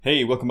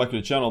Hey, welcome back to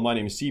the channel. My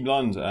name is Siim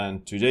Land,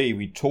 and today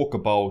we talk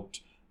about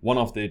one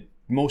of the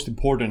most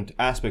important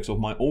aspects of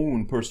my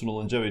own personal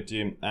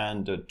longevity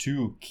and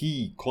two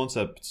key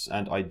concepts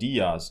and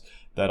ideas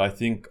that I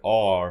think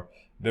are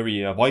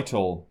very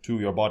vital to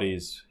your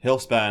body's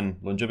health span,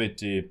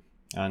 longevity,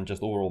 and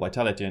just overall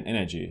vitality and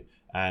energy.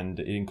 And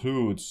it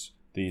includes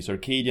the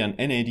circadian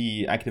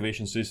NAD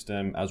activation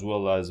system, as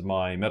well as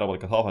my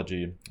metabolic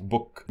autophagy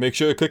book. Make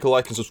sure you click a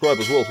like and subscribe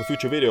as well for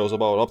future videos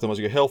about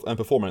optimizing your health and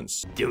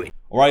performance. Do it.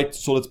 Alright,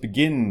 so let's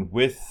begin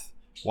with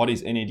what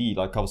is NAD,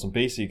 like cover some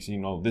basics.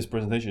 This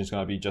presentation is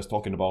going to be just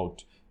talking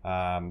about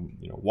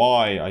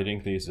why I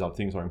think these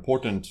things are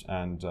important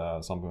and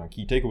some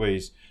key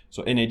takeaways.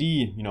 So NAD,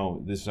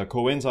 this is a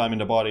coenzyme in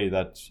the body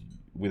that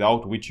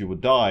without which you would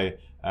die,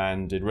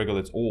 and it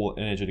regulates all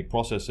energetic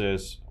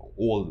processes,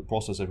 all the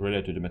processes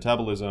related to the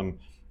metabolism,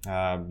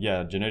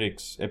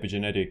 genetics,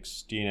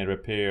 epigenetics, DNA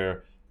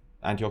repair,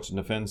 antioxidant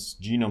defense,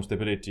 genome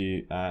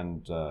stability,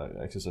 and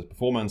exercise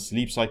performance,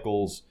 sleep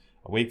cycles,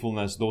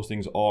 wakefulness. Those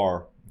things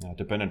are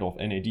dependent of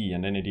NAD,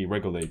 and NAD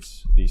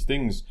regulates these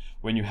things.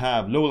 When you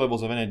have low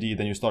levels of NAD,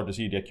 then you start to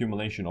see the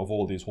accumulation of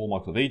all these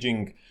hallmarks of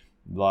aging,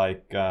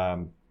 like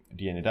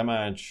DNA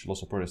damage,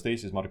 loss of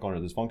proteostasis,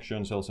 mitochondrial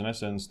dysfunction, cell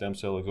senescence, stem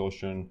cell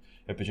exhaustion,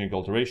 epigenetic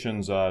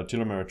alterations,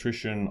 telomere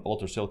attrition,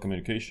 altered cell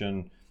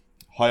communication,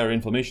 higher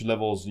inflammation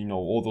levels,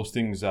 all those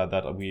things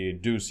that we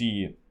do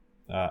see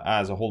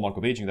as a hallmark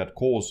of aging that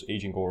cause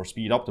aging or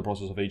speed up the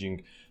process of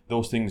aging.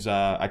 Those things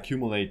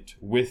accumulate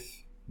with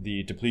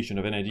the depletion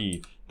of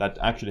NAD that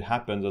actually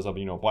happens as a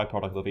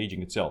byproduct of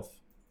aging itself.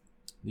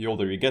 The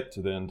older you get,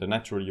 then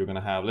naturally you're going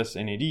to have less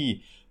NAD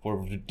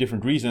for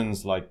different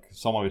reasons. Like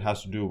some of it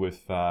has to do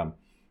with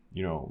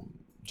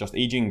just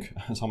aging.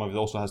 Some of it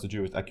also has to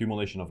do with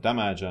accumulation of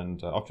damage and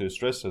oxidative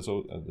stress,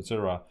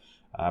 etc.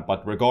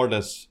 But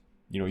regardless,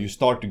 you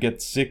start to get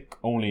sick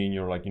only in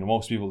your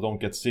most people don't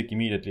get sick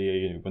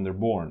immediately when they're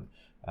born.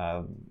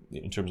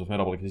 In terms of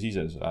metabolic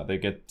diseases, they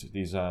get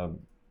these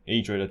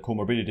age-related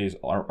comorbidities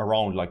are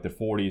around like their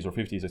 40s or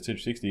 50s or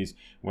 60s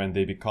when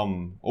they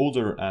become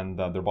older and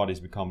their bodies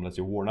become, let's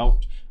say, worn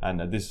out. And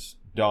this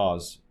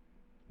does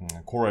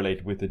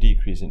correlate with the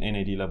decrease in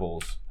NAD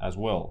levels as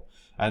well.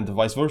 And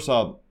vice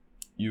versa,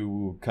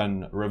 you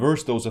can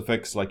reverse those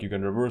effects, like you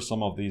can reverse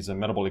some of these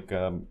metabolic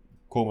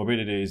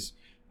comorbidities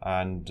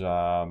and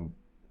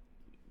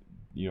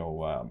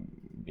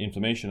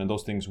inflammation and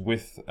those things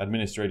with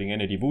administrating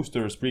NAD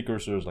boosters,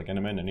 precursors like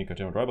NMN and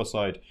nicotinamide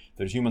riboside.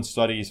 There's human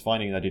studies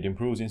finding that it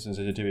improves insulin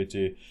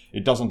sensitivity.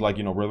 It doesn't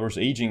reverse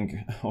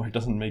aging, or it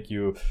doesn't make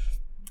you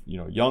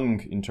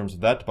young in terms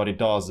of that, but it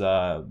does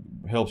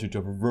helps you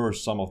to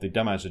reverse some of the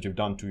damage that you've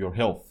done to your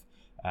health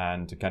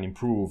and can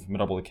improve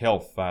metabolic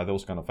health,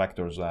 those kind of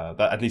factors.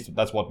 That at least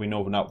that's what we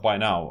know by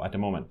now at the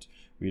moment.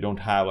 We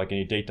don't have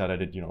any data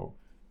that it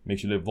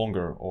makes you live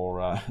longer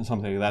or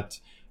something like that.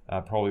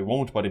 Probably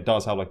won't, but it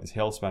does have this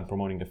health span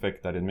promoting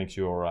effect that it makes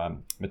your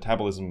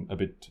metabolism a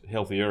bit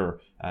healthier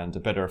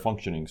and better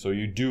functioning. So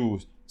you do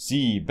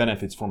see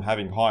benefits from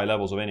having high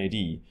levels of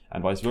NAD,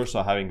 and vice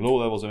versa, having low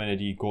levels of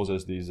NAD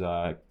causes these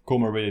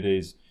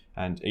comorbidities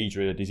and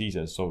age-related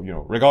diseases. So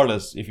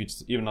regardless, if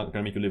it's even not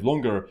going to make you live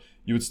longer,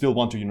 you would still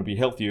want to be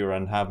healthier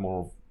and have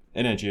more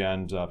energy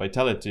and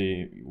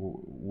vitality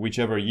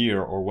whichever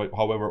year or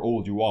however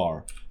old you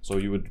are. So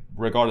you would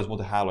regardless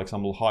want to have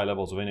some high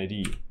levels of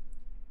NAD.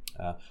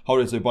 How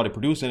does the body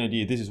produce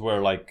NAD? This is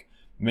where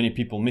many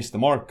people miss the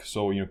mark.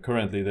 So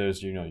currently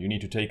there's you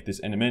need to take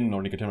this NMN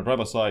or nicotinamide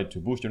riboside to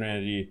boost your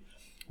NAD,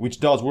 which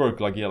does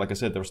work. Like I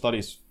said, there are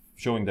studies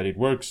showing that it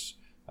works.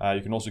 You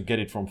can also get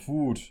it from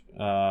food,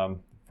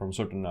 from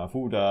certain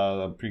food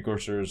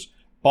precursors.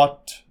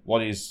 But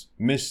what is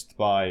missed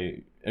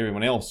by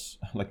everyone else,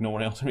 no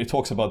one else really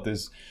talks about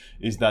this,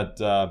 is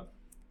that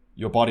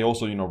your body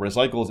also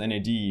recycles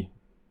NAD.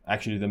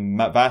 Actually, the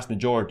vast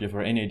majority of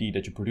your NAD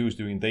that you produce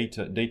during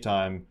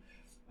daytime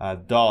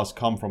does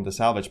come from the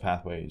salvage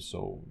pathways.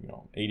 So,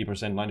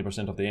 80%,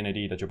 90% of the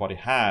NAD that your body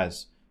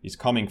has is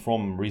coming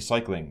from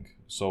recycling.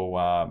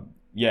 So,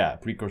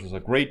 precursors are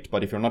great,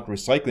 but if you're not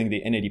recycling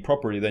the NAD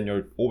properly, then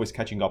you're always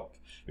catching up.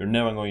 You're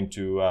never going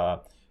to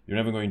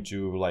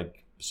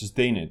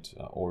sustain it,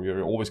 or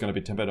you're always going to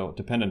be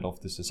dependent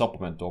of this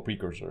supplement or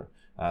precursor.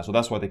 So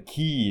that's why the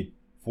key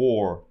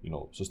for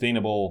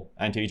sustainable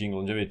anti-aging,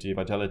 longevity,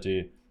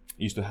 vitality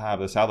is to have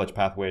the salvage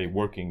pathway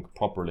working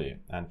properly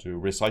and to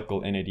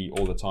recycle NAD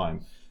all the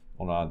time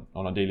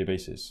on a daily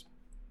basis.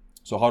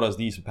 So how does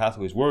these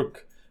pathways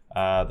work?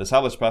 The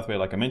salvage pathway,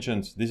 like I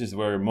mentioned, this is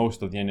where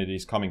most of the NAD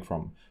is coming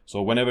from.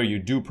 So whenever you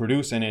do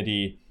produce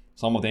NAD,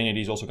 some of the NAD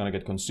is also going to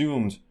get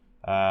consumed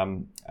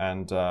and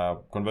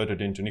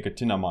converted into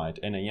nicotinamide,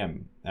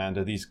 NAM.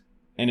 And these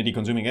NAD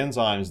consuming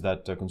enzymes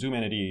that consume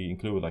NAD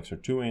include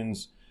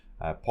sirtuins,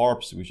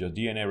 PARPs, which are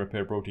DNA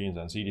repair proteins,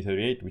 and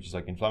CD38, which is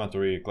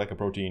inflammatory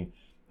glycoprotein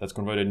that's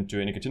converted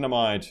into a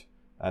nicotinamide.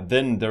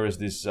 Then there is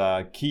this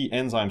key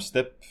enzyme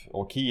step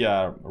or key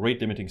rate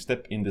limiting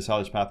step in the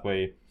salvage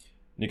pathway,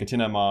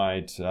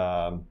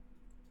 nicotinamide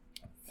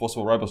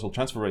phosphoribosyltransferase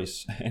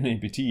transferase,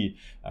 NAMPT,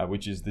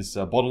 which is this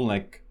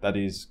bottleneck that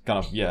is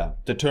kind of,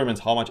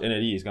 determines how much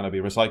NAD is going to be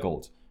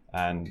recycled.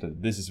 And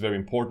this is very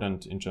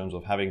important in terms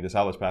of having the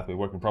salvage pathway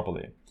working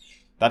properly.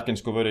 That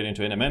gets converted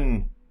into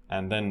NMN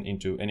and then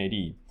into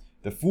NAD.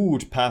 The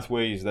food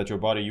pathways that your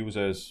body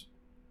uses,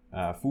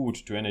 food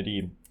to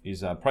NAD,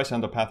 is a price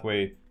handler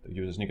pathway that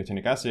uses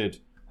nicotinic acid,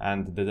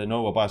 and the de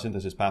novo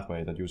biosynthesis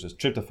pathway that uses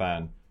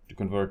tryptophan to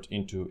convert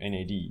into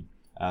NAD.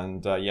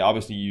 And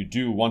obviously you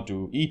do want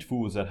to eat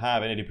foods that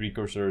have NAD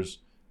precursors,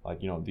 like,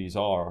 these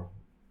are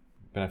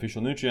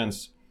beneficial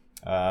nutrients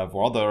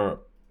for other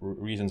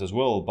reasons as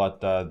well,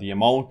 but the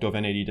amount of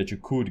NAD that you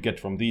could get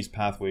from these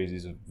pathways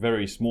is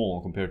very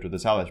small compared to the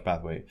salvage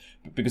pathway.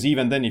 Because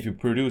even then, if you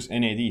produce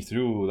NAD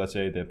through, let's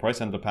say, the price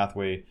handler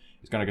pathway,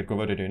 it's going to get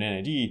converted to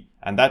NAD,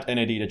 and that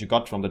NAD that you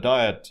got from the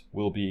diet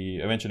will be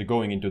eventually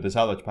going into the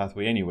salvage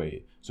pathway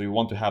anyway. So you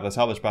want to have the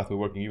salvage pathway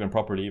working even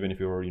properly, even if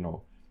you're,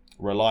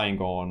 relying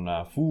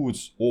on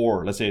foods,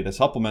 or let's say the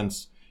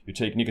supplements. You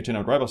take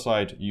nicotinamide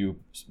riboside, you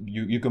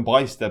can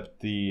bistep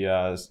the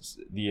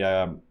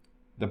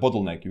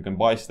bottleneck. You can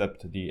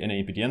bistep the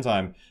NAMPT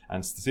enzyme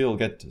and still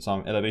get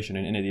some elevation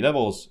in NAD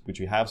levels, which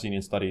we have seen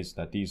in studies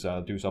that these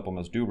two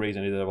supplements do raise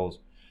NAD levels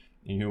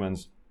in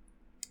humans.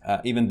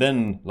 Even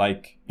then,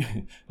 like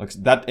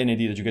that NAD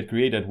that you get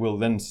created will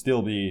then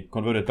still be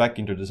converted back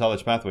into the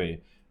salvage pathway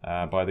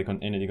by the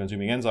NAD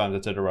consuming enzymes,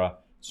 etc.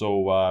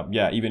 So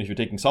even if you're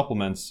taking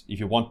supplements, if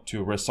you want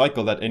to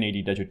recycle that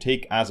NAD that you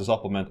take as a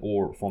supplement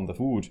or from the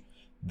food,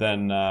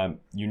 then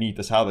you need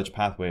the salvage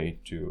pathway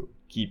to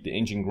keep the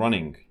engine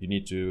running. You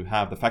need to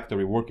have the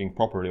factory working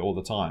properly all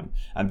the time.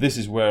 And this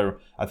is where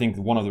I think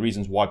one of the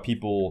reasons why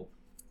people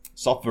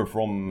suffer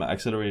from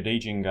accelerated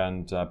aging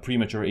and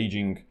premature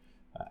aging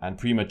and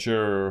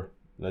premature,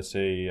 let's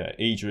say,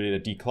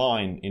 age-related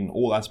decline in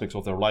all aspects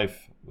of their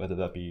life, whether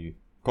that be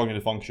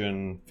cognitive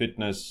function,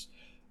 fitness,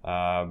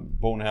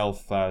 bone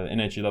health,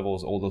 energy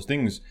levels, all those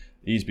things,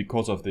 is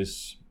because of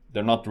this.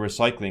 They're not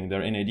recycling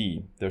their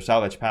NAD. Their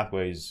salvage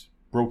pathways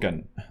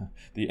broken.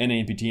 The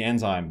NAMPT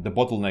enzyme, the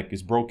bottleneck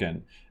is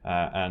broken,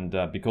 and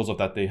because of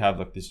that, they have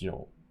like this,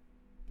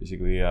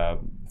 basically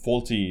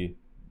faulty,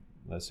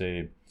 let's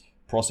say,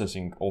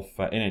 processing of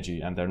energy,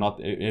 and they're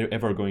not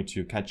ever going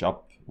to catch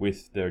up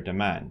with their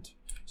demand.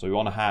 So you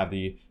want to have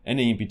the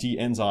NAMPT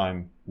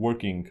enzyme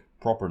working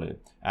properly.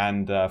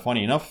 And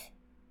funny enough,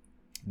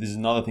 this is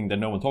another thing that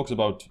no one talks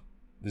about.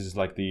 This is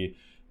like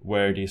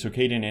where the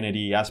circadian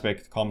NAD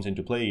aspect comes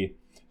into play.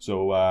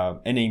 So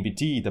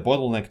NAMPT, the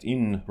bottleneck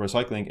in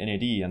recycling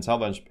NAD and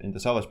salvage in the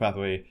salvage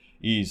pathway,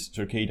 is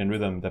circadian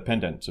rhythm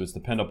dependent. So it's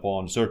dependent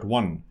upon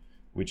SIRT1,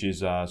 which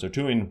is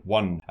sirtuin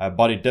 1,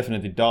 but it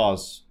definitely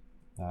does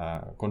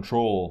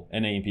control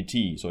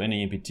NAMPT. So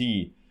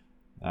NAMPT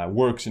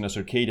works in a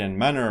circadian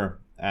manner,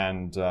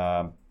 and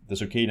the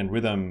circadian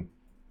rhythm,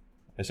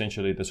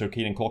 essentially the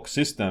circadian clock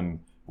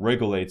system,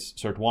 regulates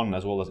SIRT1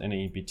 as well as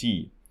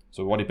NAMPT.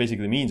 So what it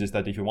basically means is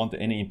that if you want the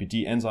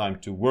NAMPT enzyme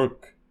to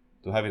work,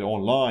 to have it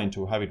online,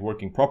 to have it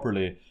working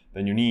properly,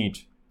 then you need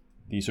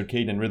the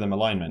circadian rhythm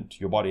alignment.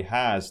 Your body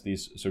has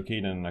these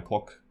circadian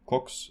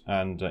clocks,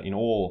 and in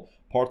all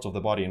parts of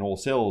the body, in all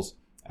cells,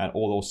 and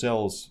all those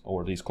cells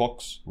or these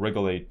clocks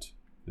regulate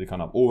the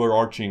kind of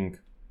overarching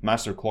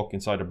master clock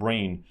inside the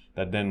brain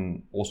that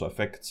then also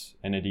affects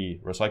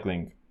NAD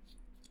recycling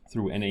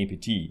through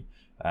NAMPT.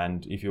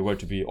 And if it were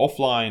to be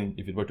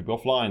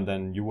offline,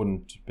 then you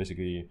wouldn't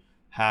basically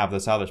have the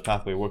salvage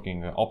pathway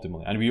working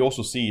optimally. And we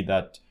also see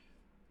that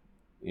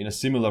in a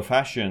similar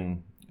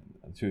fashion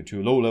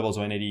to low levels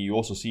of NAD, you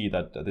also see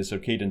that the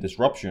circadian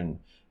disruption,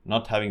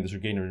 not having the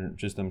circadian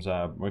systems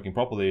working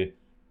properly,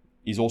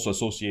 is also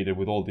associated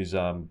with all these,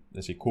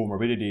 let's say,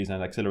 comorbidities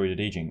and accelerated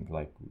aging.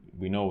 Like,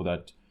 we know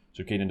that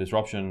circadian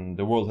disruption,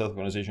 the World Health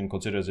Organization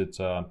considers it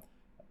a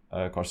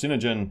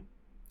carcinogen,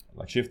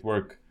 like shift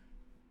work,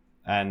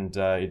 and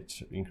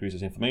it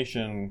increases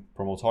inflammation,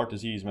 promotes heart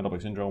disease,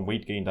 metabolic syndrome,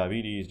 weight gain,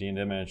 diabetes, DNA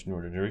damage,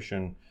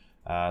 neurodegeneration.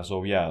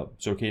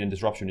 Circadian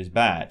disruption is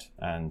bad,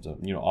 and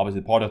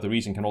obviously part of the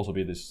reason can also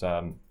be this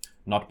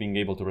not being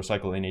able to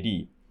recycle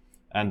NAD.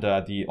 And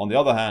on the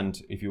other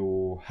hand, if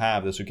you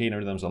have the circadian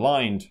rhythms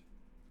aligned,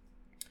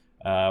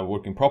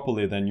 working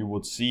properly, then you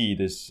would see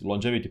this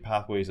longevity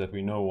pathways that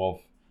we know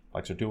of,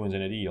 like sirtuins,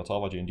 NAD,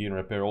 autophagy, and DNA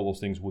repair. All those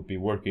things would be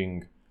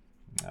working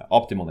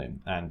optimally.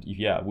 And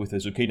with the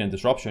circadian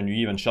disruption, you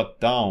even shut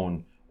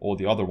down all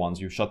the other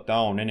ones. You shut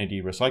down NAD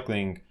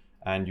recycling,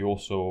 and you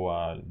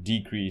also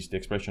decrease the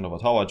expression of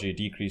autophagy,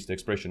 decrease the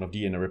expression of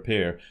DNA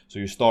repair. So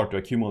you start to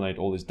accumulate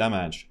all this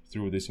damage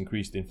through this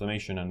increased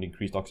inflammation and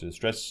increased oxidative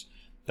stress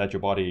that your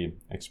body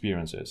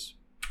experiences.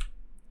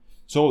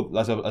 So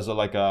as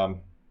a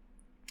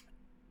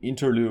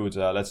interlude,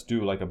 let's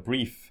do like a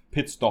brief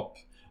pit stop.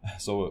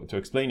 So to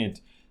explain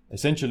it,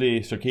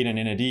 essentially circadian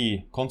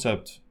NAD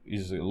concept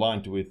is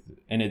aligned with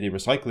NAD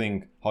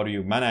recycling. How do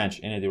you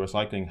manage NAD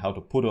recycling? How to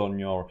put on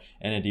your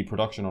NAD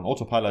production on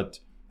autopilot?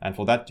 And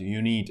for that,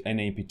 you need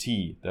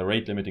NAMPT, the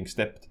rate limiting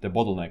step, the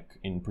bottleneck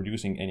in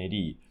producing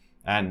NAD.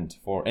 And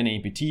for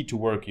NAMPT to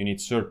work, you need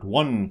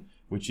SIRT1,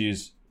 which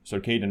is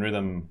circadian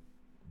rhythm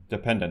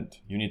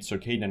dependent. You need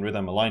circadian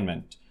rhythm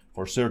alignment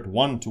for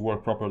SIRT1 to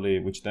work properly,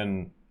 which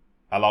then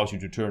allows you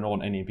to turn on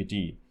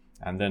NAMPT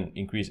and then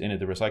increase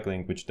NAD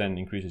recycling, which then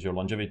increases your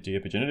longevity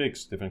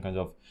epigenetics, different kinds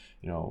of,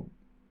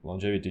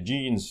 longevity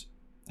genes,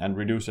 and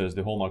reduces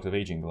the hallmarks of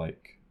aging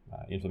like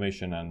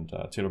inflammation and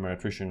telomere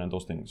attrition and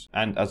those things.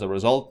 And as a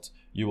result,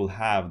 you will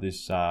have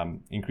this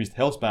increased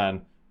health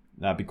span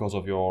because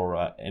of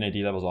your NAD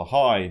levels are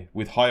high.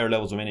 With higher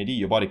levels of NAD,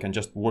 your body can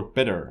just work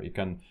better. It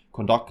can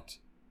conduct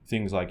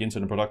things like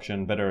insulin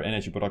production better,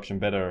 energy production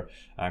better,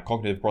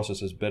 cognitive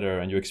processes better,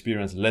 and you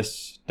experience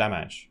less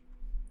damage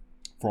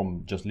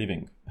from just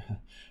living.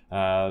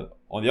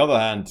 On the other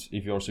hand,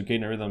 if your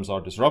circadian rhythms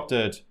are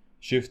disrupted,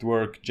 shift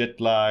work, jet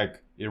lag,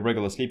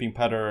 irregular sleeping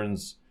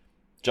patterns,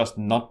 just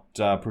not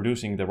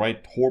producing the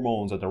right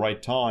hormones at the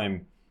right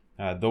time,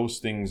 those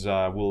things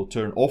will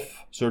turn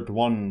off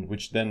SIRT1,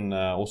 which then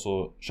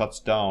also shuts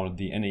down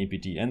the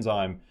NAMPT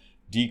enzyme,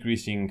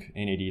 decreasing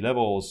NAD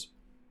levels,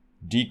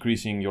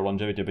 decreasing your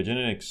longevity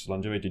epigenetics,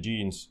 longevity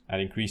genes,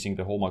 and increasing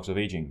the hallmarks of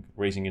aging,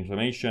 raising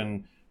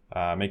inflammation,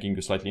 making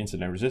you slightly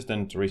insulin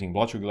resistant, raising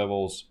blood sugar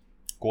levels,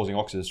 causing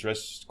oxidative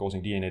stress,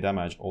 causing DNA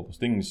damage, all those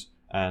things,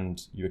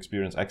 and you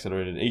experience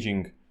accelerated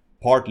aging.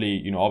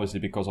 Partly, obviously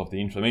because of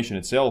the inflammation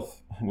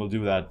itself will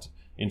do that.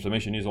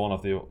 Inflammation is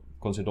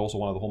considered also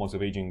one of the hallmarks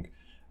of aging,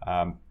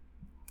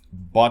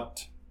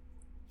 but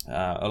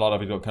a lot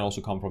of it can also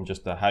come from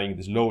just having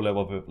this low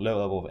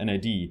level of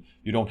NAD.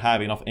 You don't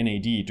have enough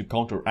NAD to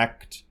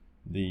counteract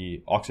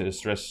the oxidative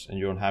stress, and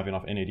you don't have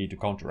enough NAD to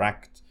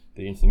counteract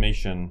the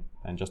inflammation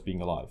and just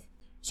being alive.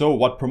 So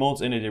what promotes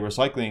NAD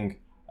recycling?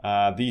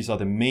 These are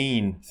the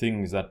main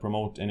things that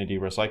promote NAD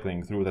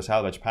recycling through the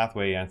salvage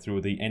pathway and through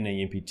the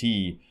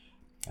NAMPT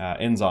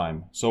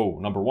enzyme. So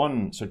number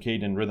one,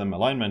 circadian rhythm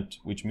alignment,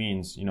 which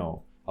means,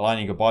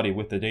 aligning your body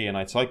with the day and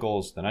night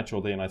cycles, the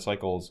natural day and night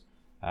cycles,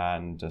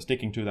 and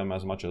sticking to them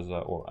as much as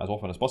or as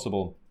often as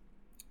possible.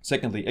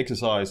 Secondly,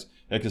 exercise.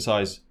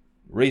 Exercise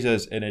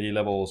raises NAD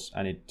levels,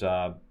 and it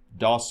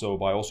does so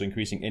by also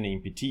increasing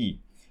NAMPT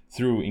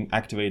through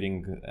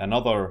activating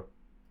another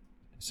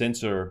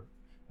sensor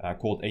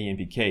called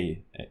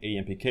AMPK.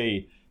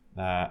 AMPK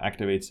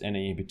activates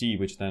NAMPT,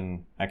 which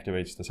then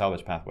activates the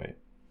salvage pathway.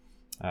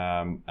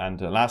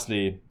 And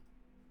lastly,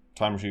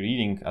 time restricted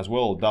eating as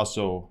well does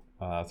so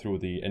through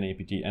the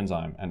NAMPT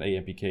enzyme and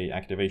AMPK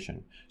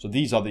activation. So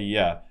these are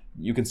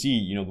you can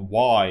see,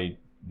 why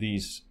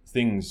these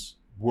things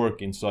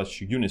work in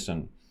such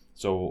unison.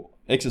 So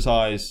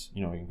exercise,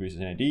 increases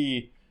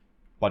NAD,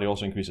 but it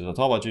also increases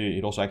autophagy.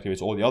 It also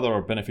activates all the other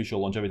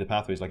beneficial longevity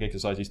pathways, like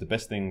exercise is the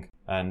best thing.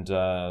 And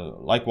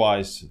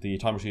likewise, the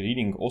time restricted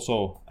eating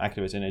also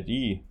activates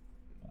NAD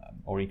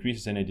or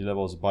increases NAD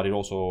levels, but it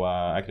also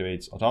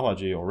activates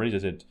autophagy or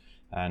raises it,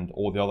 and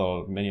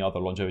many other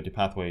longevity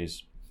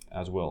pathways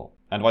as well.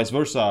 And vice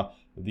versa,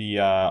 the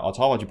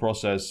autophagy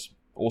process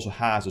also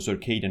has a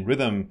circadian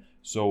rhythm,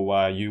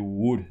 so you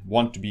would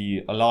want to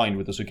be aligned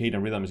with the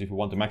circadian rhythms if you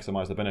want to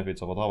maximize the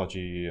benefits of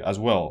autophagy as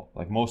well.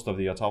 Like most of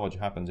the autophagy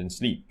happens in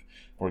sleep,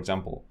 for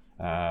example.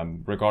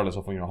 Regardless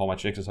of how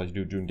much exercise you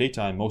do during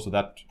daytime, most of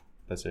that,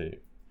 let's say,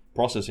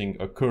 processing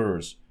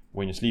occurs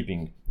when you're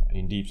sleeping,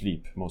 in deep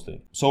sleep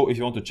mostly. So if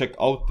you want to check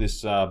out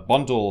this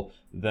bundle,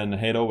 then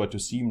head over to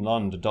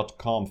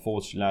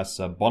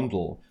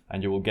siimland.com/bundle,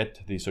 and you will get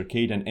the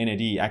circadian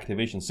NAD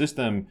activation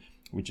system,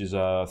 which is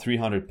a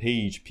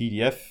 300-page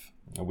PDF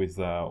with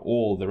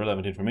all the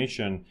relevant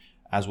information,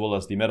 as well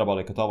as the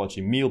metabolic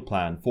autophagy meal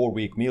plan,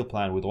 4-week meal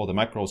plan with all the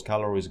macros,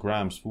 calories,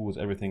 grams, foods,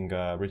 everything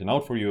written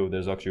out for you.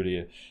 There's actually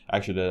a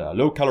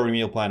low-calorie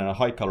meal plan and a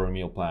high-calorie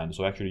meal plan.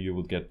 So actually you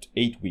will get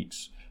 8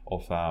 weeks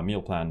of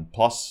meal plan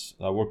plus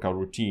a workout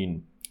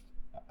routine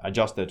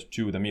adjusted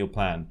to the meal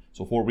plan.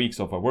 So 4 weeks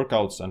of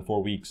workouts and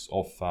 4 weeks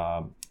of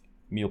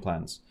meal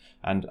plans.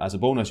 And as a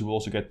bonus, you will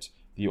also get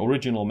the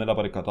original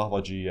metabolic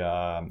autophagy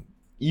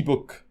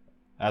ebook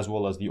as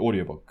well as the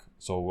audiobook.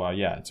 So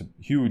it's a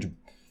huge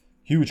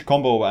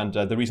combo, and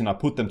the reason I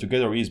put them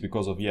together is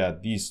because of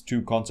these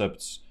two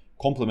concepts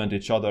complement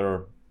each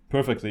other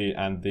perfectly,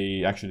 and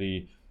they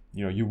actually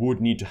you would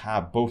need to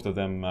have both of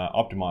them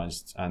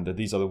optimized, and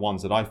these are the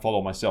ones that I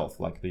follow myself.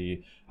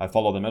 I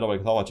follow the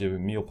metabolic autophagy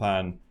meal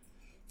plan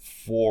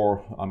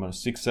for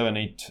 6, 7,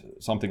 8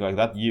 something like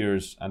that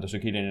years, and the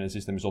circadian energy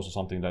system is also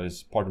something that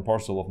is part and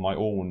parcel of my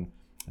own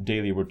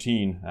daily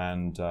routine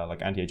and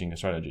like anti-aging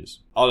strategies.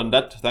 Other than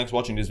that, thanks for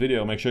watching this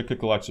video. Make sure to click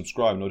the like,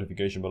 subscribe,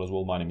 notification bell as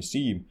well. My name is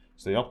Siim.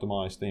 Stay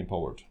optimized, stay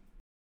empowered.